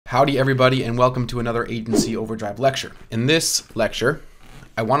Howdy everybody, and welcome to another Agency Overdrive lecture. In this lecture,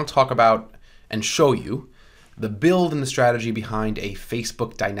 I want to talk about and show you the build and the strategy behind a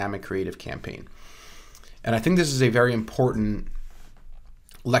Facebook dynamic creative campaign. And I think this is a very important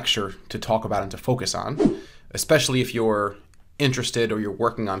lecture to talk about and to focus on, especially if you're interested or you're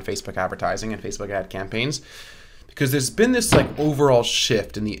working on Facebook advertising and Facebook ad campaigns, because there's been this overall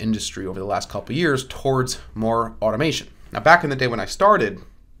shift in the industry over the last couple of years towards more automation. Now, back in the day when I started,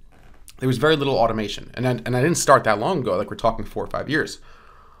 there was very little automation, and I didn't start that long ago. We're talking 4 or 5 years.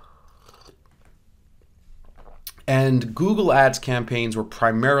 And Google Ads campaigns were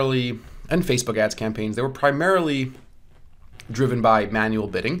primarily, and Facebook Ads campaigns, they were primarily driven by manual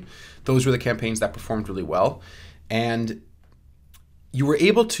bidding. Those were the campaigns that performed really well, and you were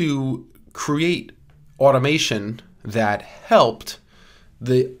able to create automation that helped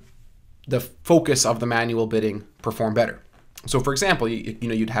the focus of the manual bidding perform better. So, for example,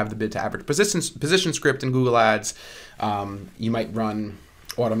 you'd have the bid to average position script in Google Ads. You might run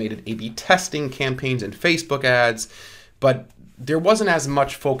automated A/B testing campaigns in Facebook ads, but there wasn't as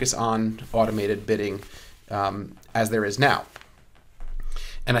much focus on automated bidding as there is now.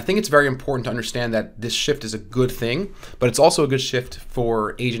 And I think it's very important to understand that this shift is a good thing, but it's also a good shift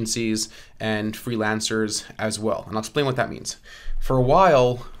for agencies and freelancers as well. And I'll explain what that means. For a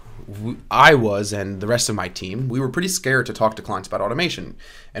while, I was, and the rest of my team, we were pretty scared to talk to clients about automation.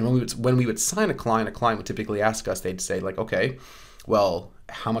 And when we would sign a client would typically ask us, they'd say okay, well,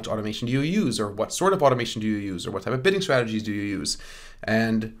 how much automation do you use? Or what sort of automation do you use? Or what type of bidding strategies do you use?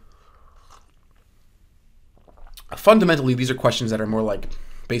 And fundamentally, these are questions that are more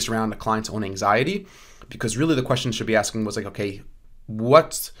based around a client's own anxiety, because really the question should be asking was okay,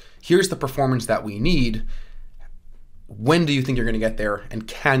 here's the performance that we need. When do you think you're going to get there, and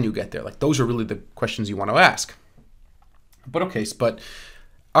can you get there? Those are really the questions you want to ask. But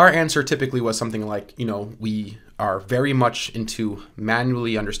our answer typically was something like, we are very much into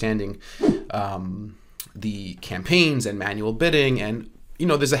manually understanding the campaigns and manual bidding, and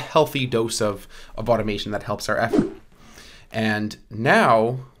there's a healthy dose of automation that helps our effort. And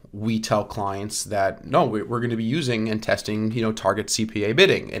now we tell clients that no, we're going to be using and testing, target CPA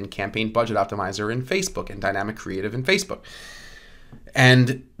bidding and campaign budget optimizer in Facebook and dynamic creative in Facebook.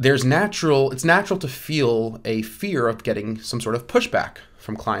 And it's natural to feel a fear of getting some sort of pushback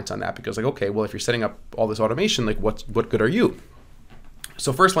from clients on that, because okay, well, if you're setting up all this automation, what good are you?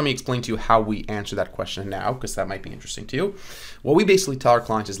 So first, let me explain to you how we answer that question now, because that might be interesting to you. What we basically tell our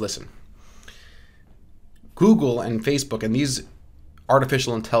clients is, listen, Google and Facebook and these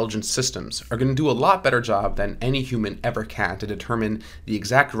artificial intelligence systems are going to do a lot better job than any human ever can to determine the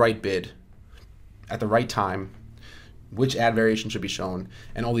exact right bid at the right time, which ad variation should be shown,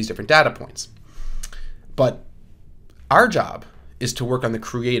 and all these different data points. But our job is to work on the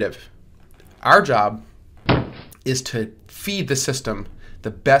creative. Our job is to feed the system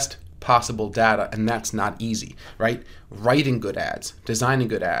the best possible data, and that's not easy, right? Writing good ads, designing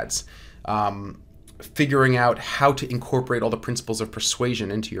good ads, figuring out how to incorporate all the principles of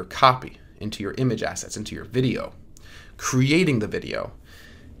persuasion into your copy, into your image assets, into your video, creating the video,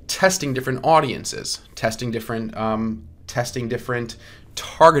 testing different audiences, testing different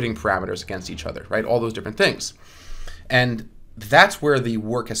targeting parameters against each other, right? All those different things. And that's where the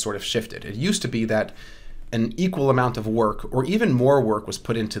work has sort of shifted. It used to be that an equal amount of work, or even more work, was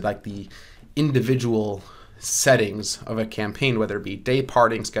put into the individual settings of a campaign, whether it be day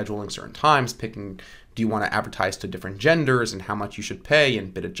parting, scheduling certain times, picking, do you want to advertise to different genders and how much you should pay,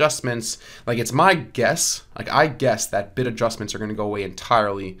 and bid adjustments. It's my guess, I guess that bid adjustments are going to go away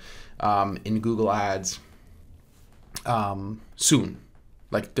entirely in Google Ads soon.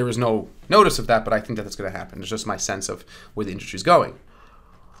 There was no notice of that, but I think that that's going to happen. It's just my sense of where the industry is going.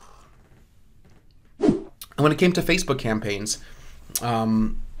 And when it came to Facebook campaigns,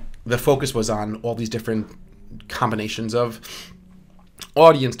 the focus was on all these different combinations of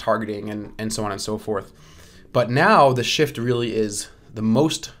audience targeting and so on and so forth. But now the shift really is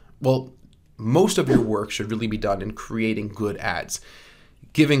most of your work should really be done in creating good ads,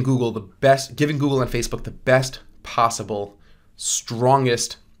 giving Google and Facebook the best possible,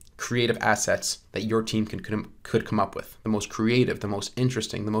 strongest creative assets that your team could come up with. The most creative, the most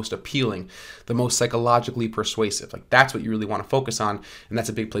interesting, the most appealing, the most psychologically persuasive. That's what you really want to focus on, and that's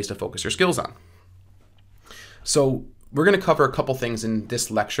a big place to focus your skills on. So we're going to cover a couple things in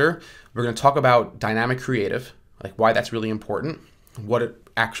this lecture. We're going to talk about dynamic creative, why that's really important, what it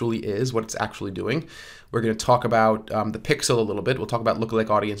actually is, what it's actually doing. We're going to talk about the pixel a little bit. We'll talk about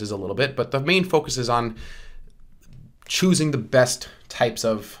lookalike audiences a little bit, but the main focus is on choosing the best types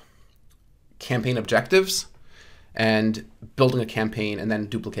of campaign objectives and building a campaign and then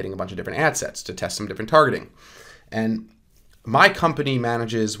duplicating a bunch of different ad sets to test some different targeting. And my company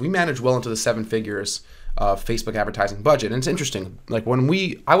we manage well into the 7 figures of Facebook advertising budget. And it's interesting, like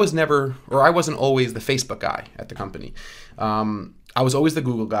I wasn't always the Facebook guy at the company. I was always the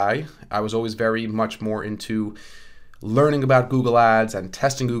Google guy. I was always very much more into learning about Google Ads and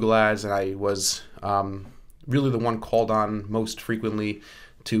testing Google Ads. And I was really the one called on most frequently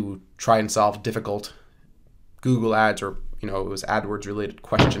to try and solve difficult Google Ads, or it was AdWords related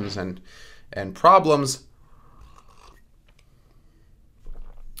questions and problems.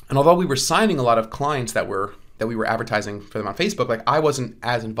 And although we were signing a lot of clients that we were advertising for them on Facebook, like I wasn't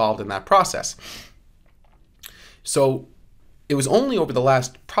as involved in that process. So it was only over the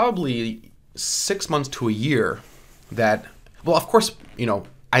last probably 6 months to a year that, well, of course,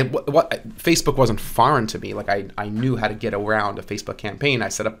 Facebook wasn't foreign to me. Like I knew how to get around a Facebook campaign. I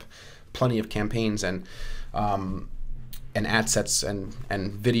set up plenty of campaigns and ad sets and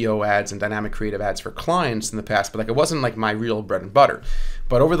video ads and dynamic creative ads for clients in the past, but like it wasn't like my real bread and butter.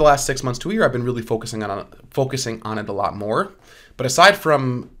 But over the last 6 months to a year, I've been really focusing on it a lot more. But aside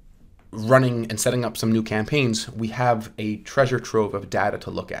from running and setting up some new campaigns, we have a treasure trove of data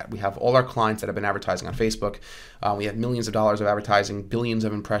to look at. We have all our clients that have been advertising on Facebook. We have millions of dollars of advertising, billions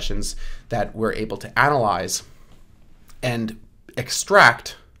of impressions that we're able to analyze and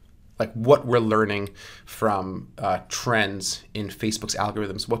extract like what we're learning from trends in Facebook's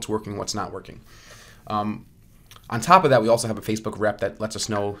algorithms, what's working, what's not working. On top of that, we also have a Facebook rep that lets us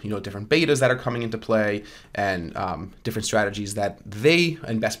know, different betas that are coming into play and different strategies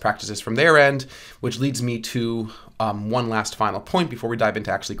and best practices from their end, which leads me to one last final point before we dive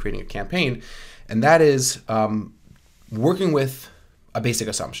into actually creating a campaign, and that is working with a basic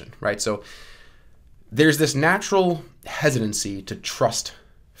assumption, right? So there's this natural hesitancy to trust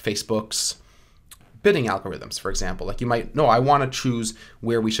Facebook's bidding algorithms, for example. Like you might know, I want to choose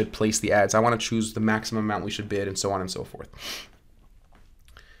where we should place the ads. I want to choose the maximum amount we should bid, and so on and so forth.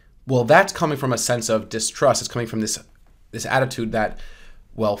 Well, that's coming from a sense of distrust. It's coming from this attitude that,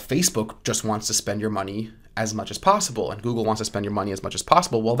 well, Facebook just wants to spend your money as much as possible, and Google wants to spend your money as much as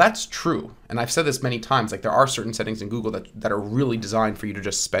possible. Well, that's true. And I've said this many times, like there are certain settings in Google that are really designed for you to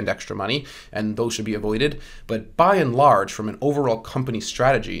just spend extra money, and those should be avoided. But by and large, from an overall company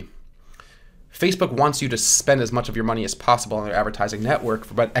strategy, Facebook wants you to spend as much of your money as possible on their advertising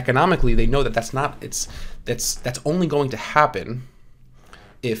network, but economically they know that that's only going to happen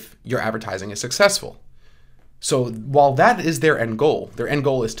if your advertising is successful. So while that is their end goal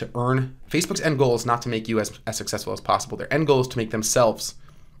is to earn, Facebook's end goal is not to make you as successful as possible. Their end goal is to make themselves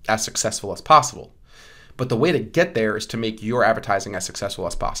as successful as possible. But the way to get there is to make your advertising as successful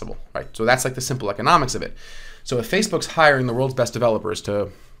as possible, right? So that's like the simple economics of it. So if Facebook's hiring the world's best developers to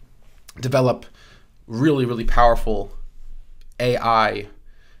develop really, really powerful AI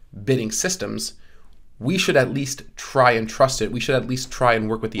bidding systems, we should at least try and trust it. We should at least try and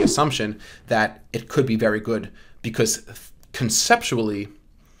work with the assumption that it could be very good, because conceptually,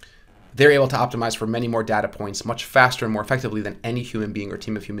 they're able to optimize for many more data points much faster and more effectively than any human being or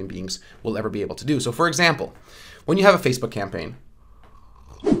team of human beings will ever be able to do. So for example, when you have a Facebook campaign,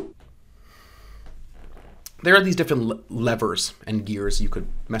 there are these different levers and gears you could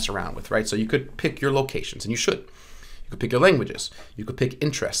mess around with, right? So you could pick your locations, and you should. You could pick your languages. You could pick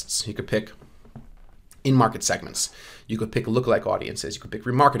interests. You could pick in-market segments. You could pick lookalike audiences. You could pick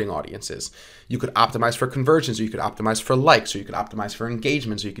remarketing audiences. You could optimize for conversions, or you could optimize for likes, or you could optimize for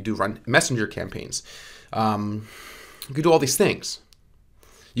engagements, or you could run messenger campaigns. You could do all these things.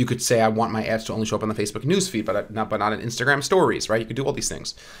 You could say, I want my ads to only show up on the Facebook newsfeed, but not on Instagram stories, right? You could do all these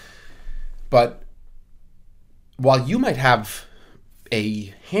things. But while you might have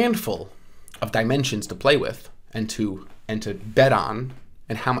a handful of dimensions to play with and to bet on,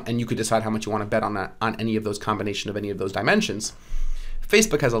 and you could decide how much you want to bet on any of those combination of any of those dimensions,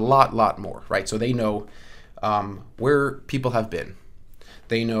 Facebook has a lot more, right? So they know where people have been.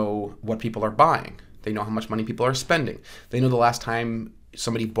 They know what people are buying. They know how much money people are spending. They know the last time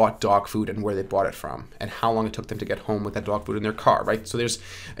somebody bought dog food and where they bought it from, and how long it took them to get home with that dog food in their car, right? So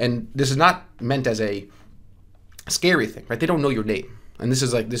and this is not meant as a scary thing, right? They don't know your name, and this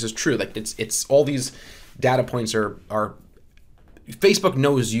is true. Like it's all these data points are Facebook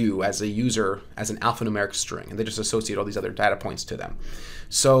knows you as a user as an alphanumeric string, and they just associate all these other data points to them.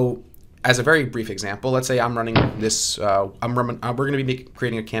 So as a very brief example, let's say I'm running this. We're going to be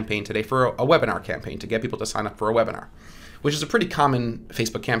creating a campaign today for a webinar campaign to get people to sign up for a webinar, which is a pretty common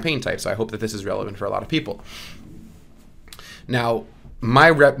Facebook campaign type. So I hope that this is relevant for a lot of people. Now,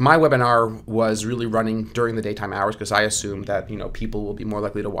 my webinar was really running during the daytime hours because I assumed that people will be more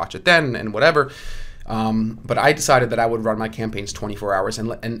likely to watch it then and whatever. But I decided that I would run my campaigns 24 hours.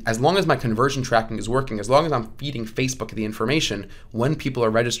 And as long as my conversion tracking is working, as long as I'm feeding Facebook the information when people are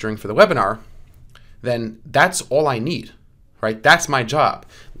registering for the webinar, then that's all I need, right? That's my job.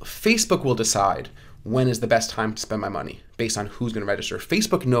 Facebook will decide when is the best time to spend my money based on who's going to register.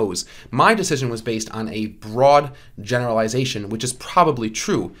 Facebook knows. My decision was based on a broad generalization, which is probably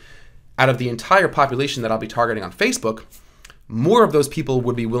true. Out of the entire population that I'll be targeting on Facebook, more of those people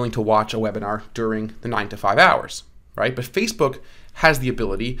would be willing to watch a webinar during the 9 to 5 hours, right? But Facebook has the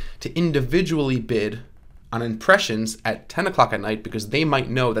ability to individually bid on impressions at 10 o'clock at night because they might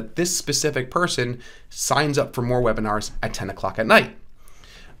know that this specific person signs up for more webinars at 10 o'clock at night.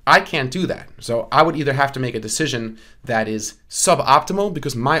 I can't do that. So I would either have to make a decision that is suboptimal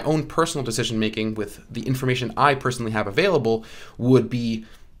because my own personal decision making with the information I personally have available would be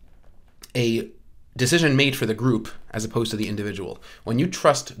a decision made for the group as opposed to the individual. When you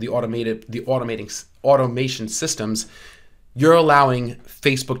trust the automation systems, you're allowing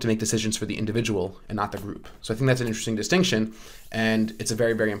Facebook to make decisions for the individual and not the group. So I think that's an interesting distinction, and it's a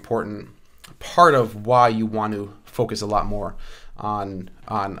very, very important part of why you want to focus a lot more on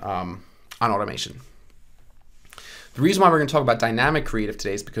automation. The reason why we're going to talk about dynamic creative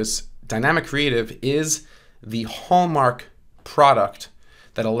today is because dynamic creative is the hallmark product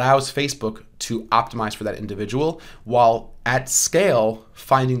that allows Facebook to optimize for that individual while at scale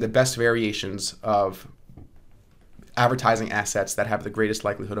finding the best variations of advertising assets that have the greatest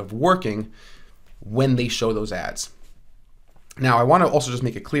likelihood of working when they show those ads. Now, I want to also just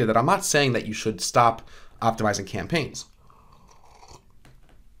make it clear that I'm not saying that you should stop optimizing campaigns.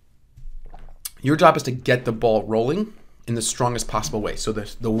 Your job is to get the ball rolling in the strongest possible way. So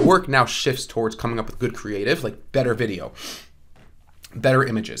the work now shifts towards coming up with good creative, like better video, better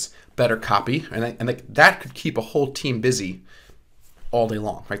images, better copy, and that could keep a whole team busy all day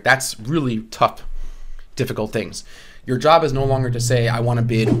long, right? That's really tough, difficult things. Your job is no longer to say, I want to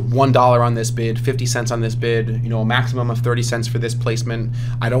bid $1 on this bid, 50 cents on this bid, a maximum of 30 cents for this placement.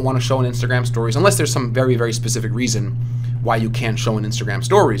 I don't want to show an Instagram stories unless there's some very, very specific reason why you can't show an Instagram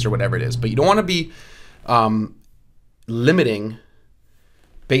stories or whatever it is. But you don't want to be limiting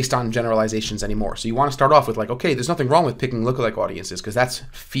based on generalizations anymore. So you want to start off with like, okay, there's nothing wrong with picking lookalike audiences because that's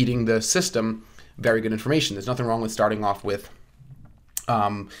feeding the system very good information. There's nothing wrong with starting off with,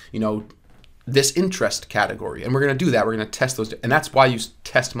 this interest category. And we're going to do that. We're going to test those. And that's why you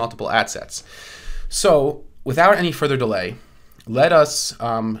test multiple ad sets. So without any further delay, let us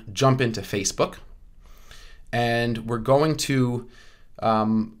jump into Facebook. And we're going to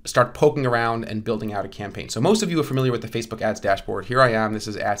start poking around and building out a campaign. So most of you are familiar with the Facebook ads dashboard. Here I am. This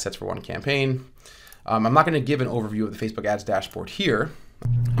is ad sets for one campaign. I'm not going to give an overview of the Facebook ads dashboard here.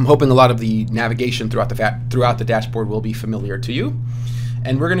 I'm hoping a lot of the navigation throughout the dashboard will be familiar to you.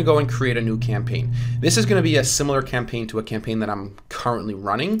 And we're going to go and create a new campaign. This is going to be a similar campaign to a campaign that I'm currently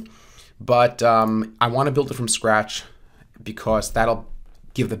running, but I want to build it from scratch because that'll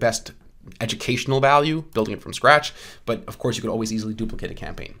give the best educational value, building it from scratch. But of course, you could always easily duplicate a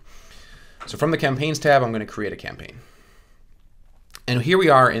campaign. So from the campaigns tab, I'm going to create a campaign. And here we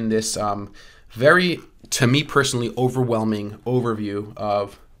are in this very, to me personally, overwhelming overview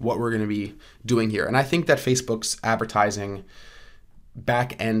of what we're going to be doing here. And I think that Facebook's advertising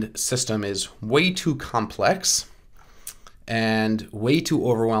back-end system is way too complex and way too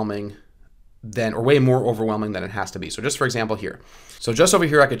overwhelming or way more overwhelming than it has to be. So just for example here. So just over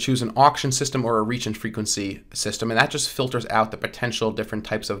here, I could choose an auction system or a reach and frequency system, and that just filters out the potential different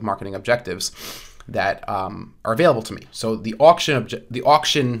types of marketing objectives that are available to me. So the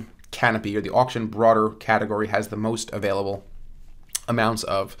auction canopy or the auction broader category has the most available amounts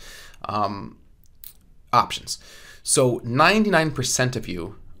of options. So 99% of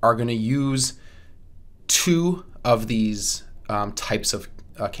you are going to use two of these types of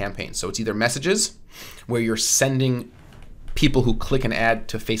campaigns. So it's either messages, where you're sending people who click an ad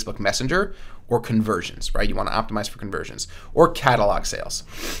to Facebook Messenger, or conversions, right? You want to optimize for conversions, or catalog sales.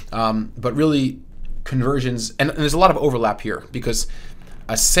 But really, conversions, and there's a lot of overlap here because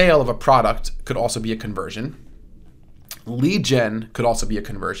a sale of a product could also be a conversion. Lead gen could also be a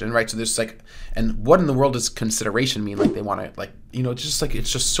conversion, right? So there's like, and what in the world does consideration mean? Like they want to, like,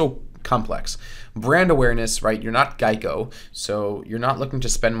 it's just so complex. Brand awareness, right? You're not Geico, so you're not looking to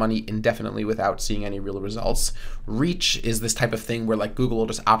spend money indefinitely without seeing any real results. Reach is this type of thing where like Google will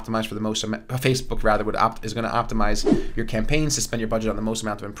just optimize for the most, Facebook rather is going to optimize your campaigns to spend your budget on the most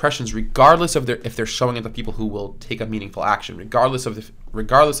amount of impressions, regardless of if they're showing it to people who will take a meaningful action, regardless of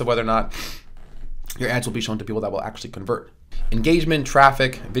whether or not your ads will be shown to people that will actually convert. Engagement,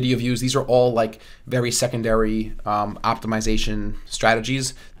 traffic, video views, these are all like very secondary optimization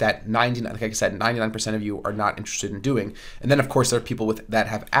strategies that like I said, 99% of you are not interested in doing. And then of course there are people that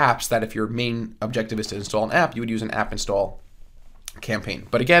have apps that if your main objective is to install an app, you would use an app install campaign.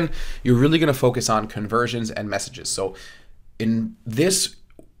 But again, you're really going to focus on conversions and messages. So in this